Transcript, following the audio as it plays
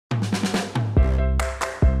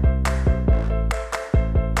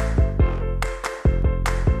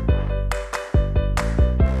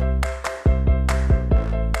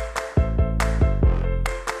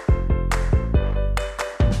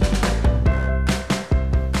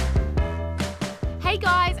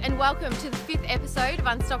welcome to the 5th episode of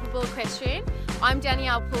Unstoppable Equestrian. I'm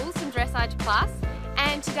Danielle Pools from Dressage Plus,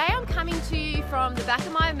 and today I'm coming to you from the back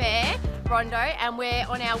of my mare, Rondo, and we're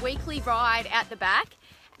on our weekly ride out the back.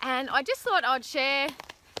 And I just thought I'd share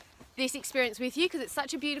this experience with you because it's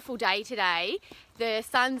such a beautiful day today. The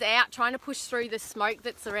sun's out trying to push through the smoke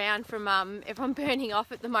that's around from everyone burning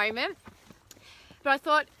off at the moment. But I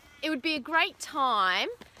thought it would be a great time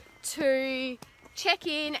to check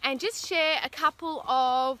in and just share a couple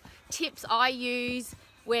of tips I use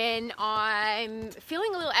when I'm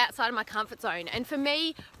feeling a little outside of my comfort zone. And for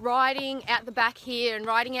me, riding out the back here and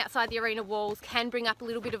riding outside the arena walls can bring up a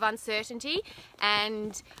little bit of uncertainty,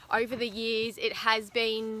 and over the years it has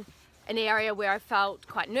been an area where I felt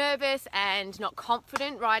quite nervous and not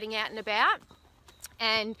confident riding out and about.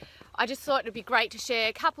 And I just thought it'd be great to share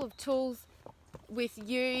a couple of tools with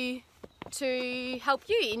you to help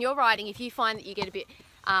you in your riding if you find that you get a bit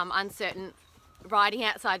uncertain riding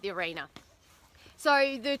outside the arena.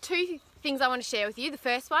 So the two things I want to share with you, the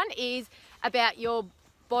first one is about your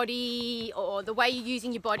body, or the way you're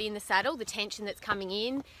using your body in the saddle, the tension that's coming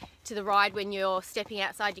in to the ride when you're stepping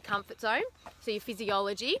outside your comfort zone, so your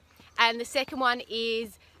physiology. And the second one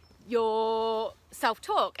is your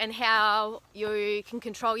self-talk and how you can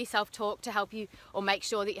control your self-talk to help you or make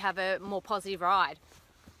sure that you have a more positive ride.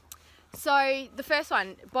 So the first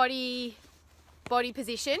one, body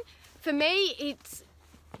position. For me, it's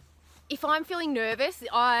if I'm feeling nervous,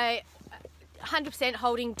 I 100%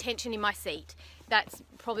 holding tension in my seat. That's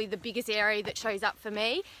probably the biggest area that shows up for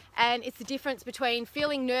me. And it's the difference between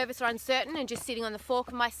feeling nervous or uncertain and just sitting on the fork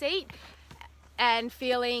of my seat, and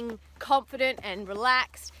feeling confident and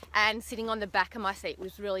relaxed and sitting on the back of my seat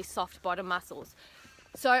with really soft bottom muscles.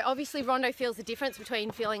 So obviously Rondo feels the difference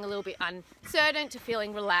between feeling a little bit uncertain to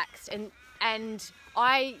feeling relaxed, and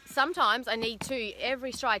sometimes I need to,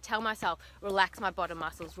 every stride, tell myself, relax my bottom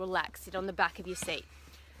muscles, relax, sit on the back of your seat.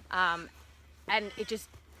 And it just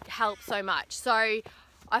helps so much. So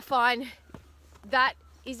I find that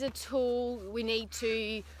is a tool we need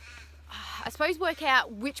to, I suppose, work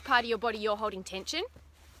out which part of your body you're holding tension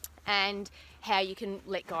and how you can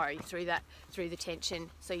let go through the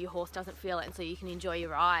tension so your horse doesn't feel it and so you can enjoy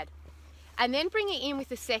your ride. And then bring it in with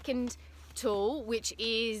the second tool, which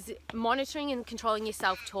is monitoring and controlling your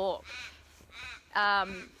self-talk.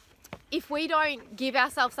 If we don't give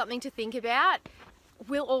ourselves something to think about,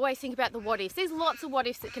 we'll always think about the what ifs. There's lots of what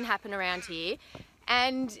ifs that can happen around here,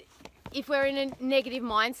 and if we're in a negative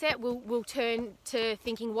mindset, we'll turn to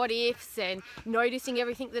thinking what ifs and noticing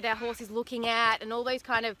everything that our horse is looking at and all those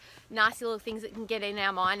kind of nasty little things that can get in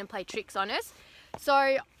our mind and play tricks on us.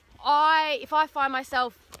 So if I find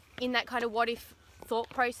myself in that kind of what if thought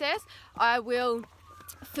process, I will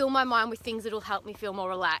fill my mind with things that will help me feel more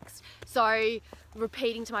relaxed. So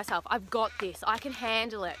repeating to myself, I've got this, I can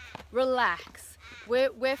handle it, relax,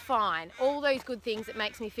 we're fine. All those good things that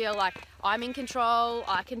makes me feel like I'm in control,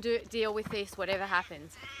 I can deal with this, whatever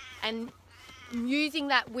happens. And using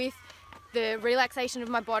that with the relaxation of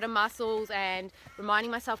my bottom muscles and reminding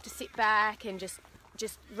myself to sit back and just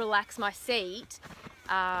relax my seat,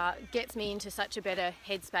 gets me into such a better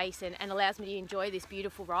headspace and allows me to enjoy this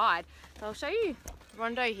beautiful ride. So I'll show you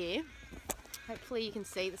Rondo here. Hopefully you can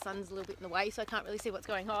see, the sun's a little bit in the way so I can't really see what's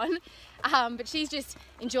going on. But she's just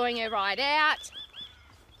enjoying her ride out.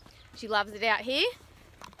 She loves it out here.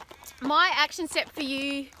 My action step for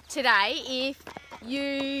you today, if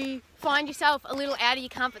you find yourself a little out of your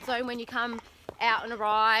comfort zone when you come out on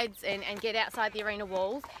rides and get outside the arena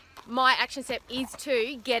walls, my action step is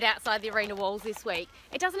to get outside the arena walls this week.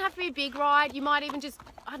 It doesn't have to be a big ride. You might even just,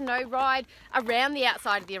 I don't know, ride around the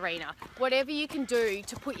outside of the arena. Whatever you can do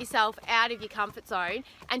to put yourself out of your comfort zone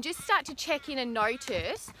and just start to check in and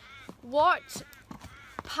notice what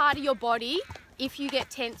part of your body, if you get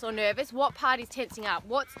tense or nervous, what part is tensing up?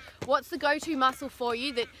 What's the go-to muscle for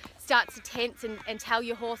you that starts to tense and tell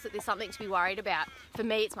your horse that there's something to be worried about? For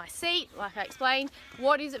me, it's my seat, like I explained.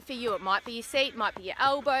 What is it for you? It might be your seat, might be your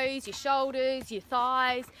elbows, your shoulders, your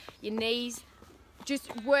thighs, your knees. Just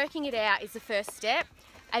working it out is the first step,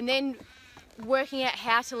 and then working out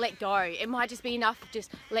how to let go. It might just be enough to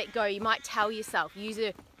just let go. You might tell yourself, use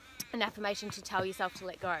an affirmation to tell yourself to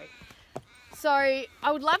let go. So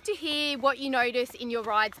I would love to hear what you notice in your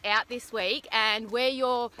rides out this week and where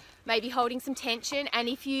you're maybe holding some tension, and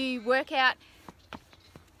if you work out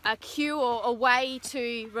a cue or a way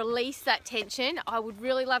to release that tension, I would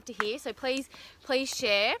really love to hear. So please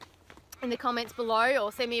share in the comments below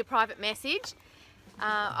or send me a private message.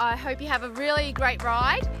 I hope you have a really great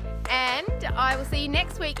ride, and I will see you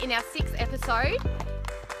next week in our 6th episode.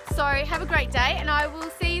 So have a great day, and I will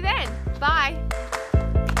see you then. Bye.